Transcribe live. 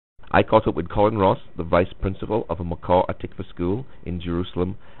I caught up with Colin Ross, the vice principal of a Makar Atikva school in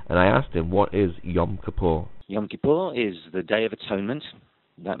Jerusalem, and I asked him, what is Yom Kippur? Yom Kippur is the Day of Atonement.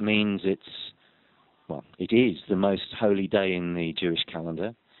 That means it is the most holy day in the Jewish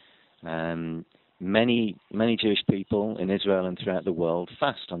calendar. Many Jewish people in Israel and throughout the world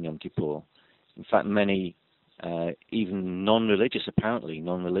fast on Yom Kippur. In fact, many, even non-religious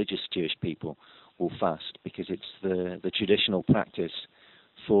Jewish people will fast because it's the traditional practice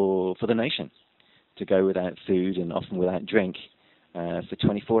for the nation to go without food and often without drink for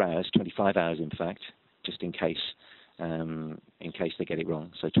 24 hours, 25 hours in fact, just in case they get it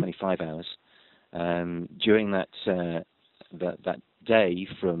wrong. So 25 hours during that day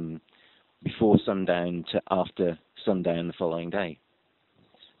from before sundown to after sundown the following day.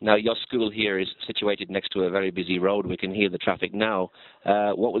 Now, your school here is situated next to a very busy road. We can hear the traffic now.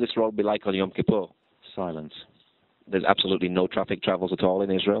 What will this road be like on Yom Kippur? Silent. There's absolutely no traffic travels at all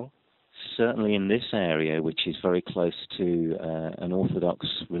in Israel? Certainly in this area, which is very close to an Orthodox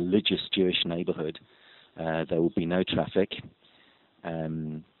religious Jewish neighborhood, there will be no traffic.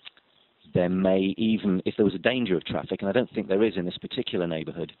 There may even, if there was a danger of traffic, and I don't think there is in this particular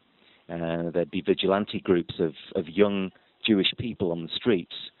neighborhood, there'd be vigilante groups of young Jewish people on the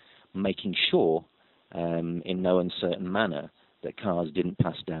streets making sure, in no uncertain manner, that cars didn't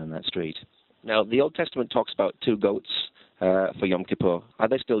pass down that street. Now, the Old Testament talks about 2 goats for Yom Kippur. Are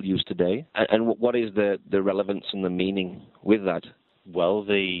they still used today? And what is the relevance and the meaning with that? Well,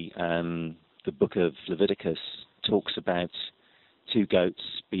 the book of Leviticus talks about 2 goats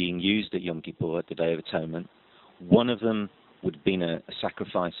being used at Yom Kippur, at the Day of Atonement. One of them would have been a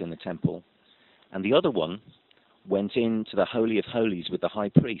sacrifice in the temple, and the other one went into the Holy of Holies with the high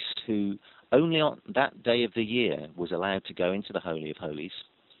priest, who only on that day of the year was allowed to go into the Holy of Holies.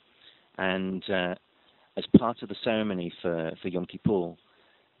 And as part of the ceremony for Yom Kippur,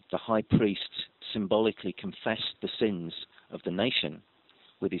 the high priest symbolically confessed the sins of the nation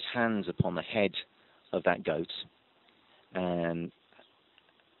with his hands upon the head of that goat, and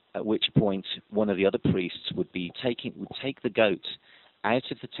at which point one of the other priests would take the goat out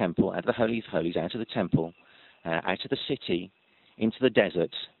of the temple, out of the Holy of Holies, out of the temple, out of the city, into the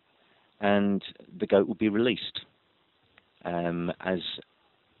desert, and the goat would be released as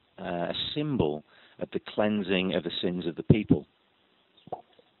a symbol of the cleansing of the sins of the people.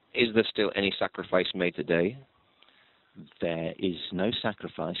 Is there still any sacrifice made today? There is no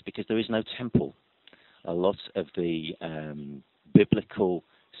sacrifice because there is no temple. A lot of the biblical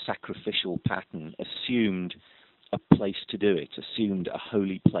sacrificial pattern assumed a place to do it, assumed a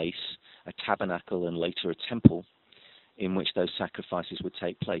holy place, a tabernacle, and later a temple in which those sacrifices would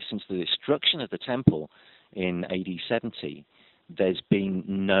take place. Since the destruction of the temple in AD 70, there's been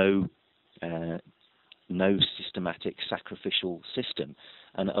no systematic sacrificial system,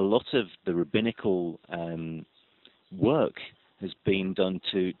 and a lot of the rabbinical work has been done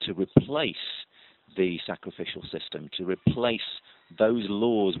to replace the sacrificial system, to replace those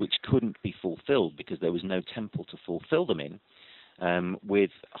laws which couldn't be fulfilled because there was no temple to fulfill them in,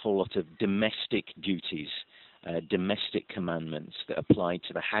 with a whole lot of domestic duties, domestic commandments that applied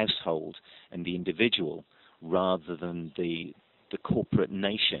to the household and the individual rather than the corporate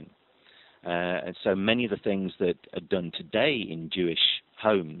nation. And so many of the things that are done today in Jewish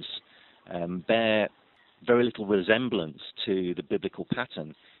homes bear very little resemblance to the biblical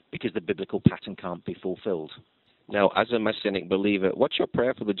pattern because the biblical pattern can't be fulfilled. Now, as a Messianic believer, what's your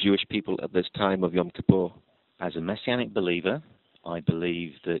prayer for the Jewish people at this time of Yom Kippur? As a Messianic believer, I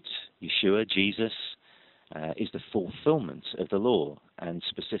believe that Yeshua, Jesus, is the fulfillment of the law, and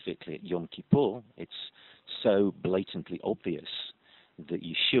specifically at Yom Kippur, it's so blatantly obvious that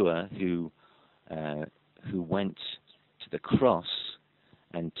Yeshua, who went to the cross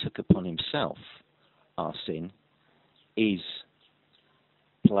and took upon himself our sin, is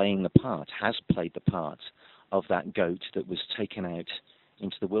playing the part, has played the part of that goat that was taken out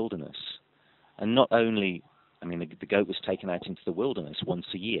into the wilderness. And not only, the goat was taken out into the wilderness once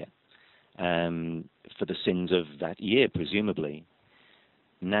a year for the sins of that year, presumably.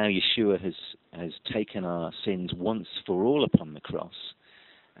 Now Yeshua has taken our sins once for all upon the cross.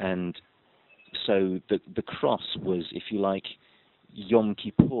 And so the cross was, if you like, Yom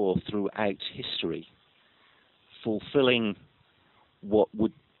Kippur throughout history, fulfilling what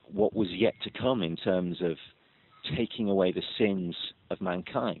was yet to come in terms of taking away the sins of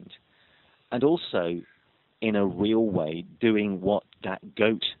mankind, and also in a real way doing what that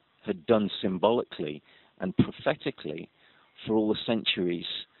goat had done symbolically and prophetically for all the centuries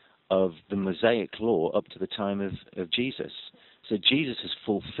of the Mosaic law up to the time of Jesus. So Jesus has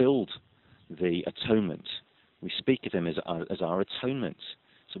fulfilled the atonement. We speak of him as our atonement.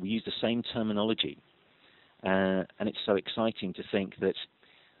 So we use the same terminology. And it's so exciting to think that,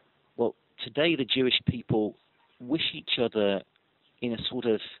 well, today the Jewish people wish each other in a sort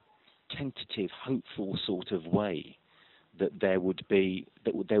of tentative, hopeful sort of way that there would be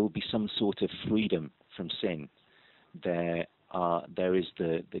some sort of freedom from sin. There is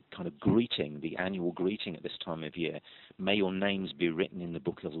the kind of greeting, the annual greeting at this time of year. May your names be written in the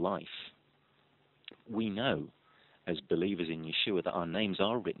book of life. We know, as believers in Yeshua, that our names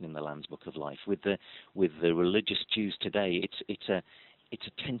are written in the Lamb's book of life. With the religious Jews today, it's a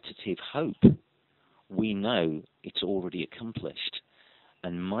tentative hope. We know it's already accomplished,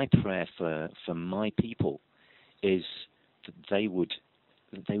 and my prayer for my people is that they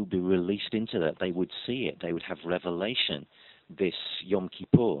would be released into that. They would see it. They would have revelation this Yom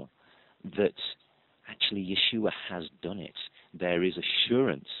Kippur that actually Yeshua has done it. There is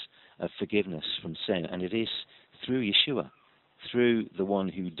assurance of forgiveness from sin, and it is through Yeshua, through the one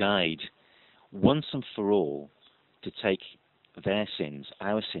who died once and for all to take their sins,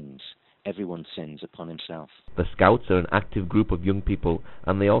 our sins, everyone's sins upon himself. The Scouts are an active group of young people,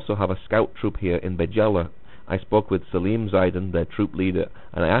 and they also have a scout troop here in Bejala. I spoke with Salim Zeidan, their troop leader,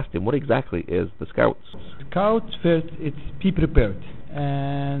 and I asked him what exactly is the Scouts. Scouts, first, it's be prepared.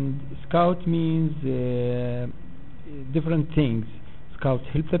 And Scout means different things. Scouts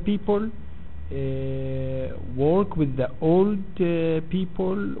help the people, work with the old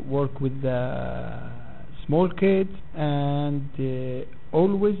people, work with the small kids, and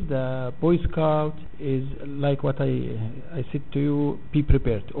always the Boy Scout is like what I said to you, be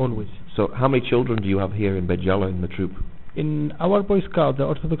prepared, always. So how many children do you have here in Bejala in the troop? In our Boy Scout, the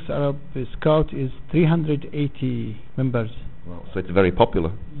Orthodox Arab Scout, is 380 members. Wow. So it's very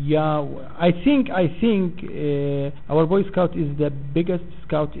popular. Yeah, I think our Boy Scout is the biggest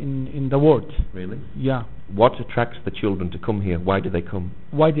scout in the world. Really? Yeah. What attracts the children to come here? Why do they come?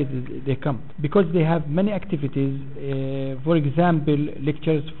 Why did they come? Because they have many activities. For example,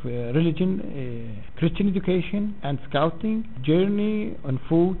 lectures for religion, Christian education, and scouting, journey on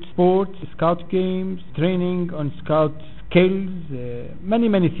foot, sports, scout games, training on scout skills,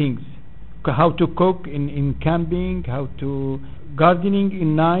 many things. How to cook in camping, how to gardening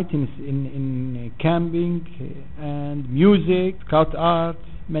in night in camping, and music, scout art,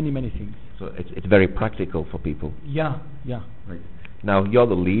 many things. So it's very practical for people. Yeah. Right. Now you're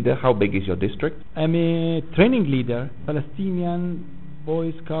the leader. How big is your district? I'm a training leader, Palestinian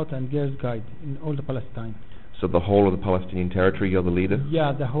Boy Scout and Girls Guide in all the Palestine. So the whole of the Palestinian territory, you're the leader?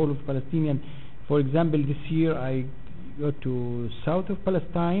 Yeah, the whole of Palestinian. For example, this year I go to south of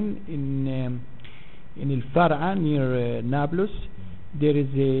Palestine in El Far'a near Nablus. There is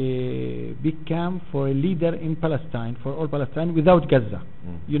a big camp for a leader in Palestine, for all Palestine, without Gaza.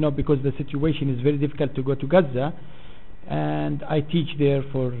 You know, because the situation is very difficult to go to Gaza, and I teach there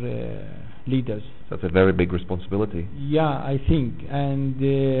for leaders. So it's a very big responsibility. Yeah, I think. And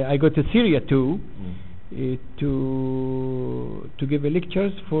I go to Syria too, to give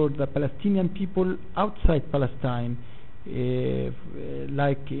lectures for the Palestinian people outside Palestine,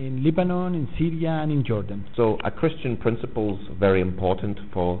 like in Lebanon, in Syria, and in Jordan. So are Christian principles very important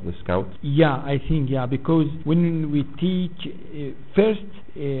for the Scouts? Yeah, I think, because when we teach, first,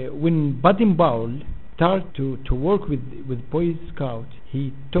 when Baden-Powell started to work with Boy Scouts,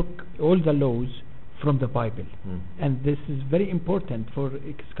 he took all the laws from the Bible. And this is very important for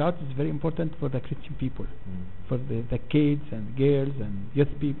Scouts, is very important for the Christian people, for the kids and girls and youth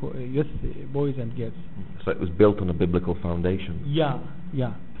boys and girls. So it was built on a biblical foundation.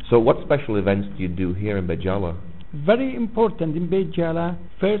 Yeah. So what special events do you do here in Bejala? Very important in Bejala,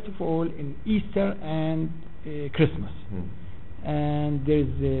 first of all in Easter and Christmas. And there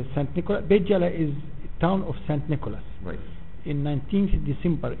is St. Nicholas. Bejala is a town of St. Nicholas. Right. In 19th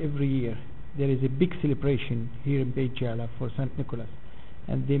December every year, there is a big celebration here in Bejala for St. Nicholas,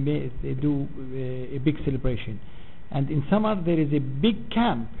 and they do a big celebration. And in summer there is a big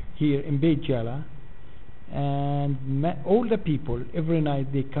camp here in Bejala, and all the people every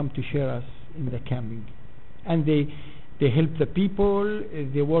night they come to share us in the camping, and they help the people.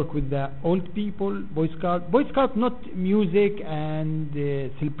 They work with the old people, Boy Scout, not music and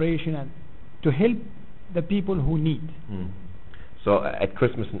celebration, and to help the people who need. So at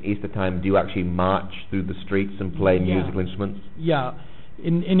Christmas and Easter time, do you actually march through the streets and play musical instruments? Yeah.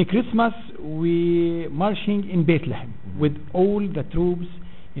 In Christmas, we marching in Bethlehem with all the troops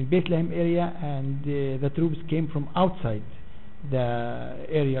in Bethlehem area, and the troops came from outside the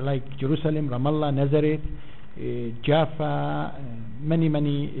area, like Jerusalem, Ramallah, Nazareth, Jaffa,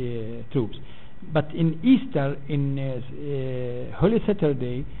 many troops. But in Easter, in Holy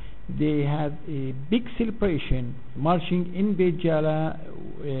Saturday, they have a big celebration marching in Beit Jala,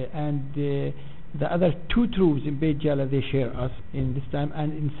 and the other two troops in Beit Jala, they share us in this time,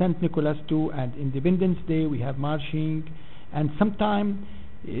 and in St. Nicholas too, and Independence Day we have marching, and sometime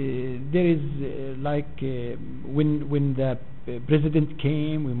there is when the president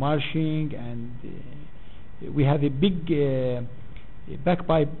came, we marching, and we have a big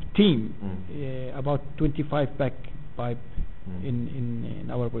bagpipe team, about 25 bagpipe in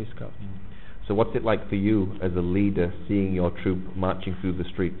our Boy Scouts. So what's it like for you as a leader, seeing your troop marching through the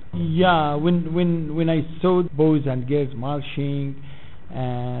streets? Yeah, when I saw boys and girls marching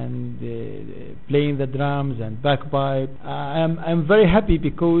and playing the drums and bagpipe, I'm very happy,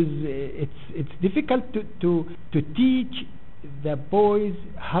 because it's difficult to teach the boys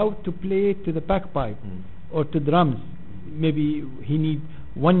how to play to the bagpipe or to drums. Maybe he need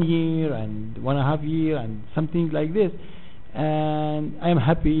 1 year and 1.5 years and something like this. And I am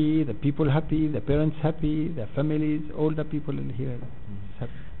happy, the people happy, the parents happy, the families, all the people in here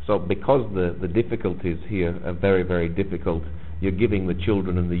happy. So because the difficulties here are very, very difficult, you're giving the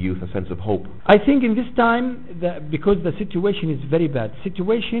children and the youth a sense of hope. I think in this time, because the situation is very bad.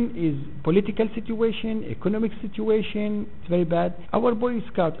 Situation is political situation, economic situation, it's very bad. Our Boy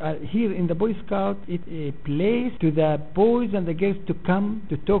Scouts are here in the Boy Scout, it's a place to the boys and the girls to come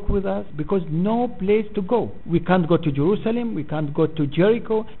to talk with us, because no place to go. We can't go to Jerusalem, we can't go to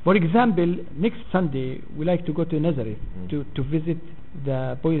Jericho. For example, next Sunday we like to go to Nazareth to visit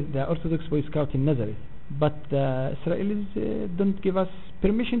the Orthodox Boy Scout in Nazareth. But the Israelis don't give us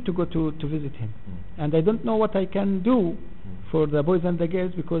permission to go to visit him, and I don't know what I can do for the boys and the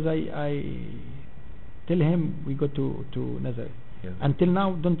girls, because I tell him we go to Nazareth. Until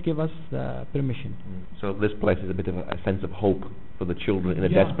now, don't give us permission. So this place is a bit of a sense of hope for the children in a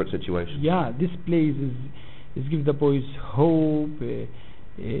desperate situation. Yeah, this place is give the boys hope.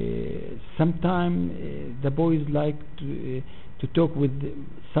 Sometimes the boys like to talk with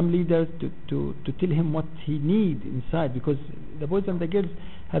some leaders to tell him what he needs inside, because the boys and the girls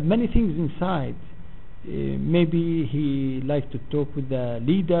have many things inside. Maybe he likes to talk with the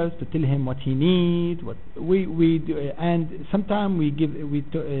leaders to tell him what he needs. What we do, and sometimes we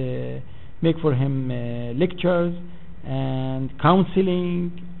make for him lectures and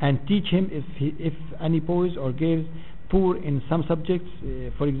counseling, and teach him if any boys or girls poor in some subjects,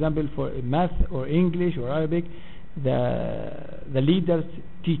 for example for math or English or Arabic, the leaders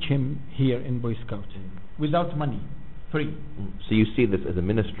teach him here in Boy Scouts without money, free. So you see this as a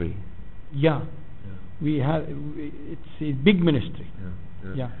ministry? Yeah. We have, it's a big ministry.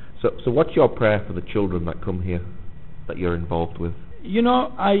 So what's your prayer for the children that come here, that you're involved with? You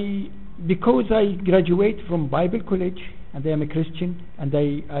know, because I graduate from Bible College, and I am a Christian, and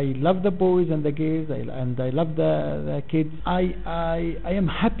I love the boys and the girls, and I love the kids. I am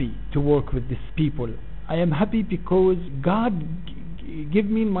happy to work with these people. I am happy because God give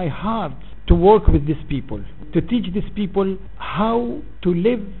me in my heart to work with these people, to teach these people how to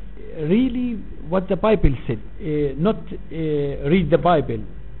live really what the Bible said, not read the Bible,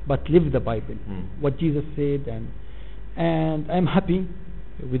 but live the Bible, what Jesus said, and I'm happy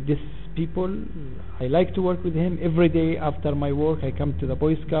with these people. I like to work with him. Every day after my work, I come to the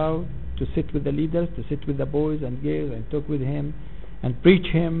Boy Scout to sit with the leaders, to sit with the boys and girls, and talk with him, and preach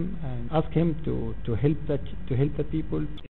him, and ask him to help the people.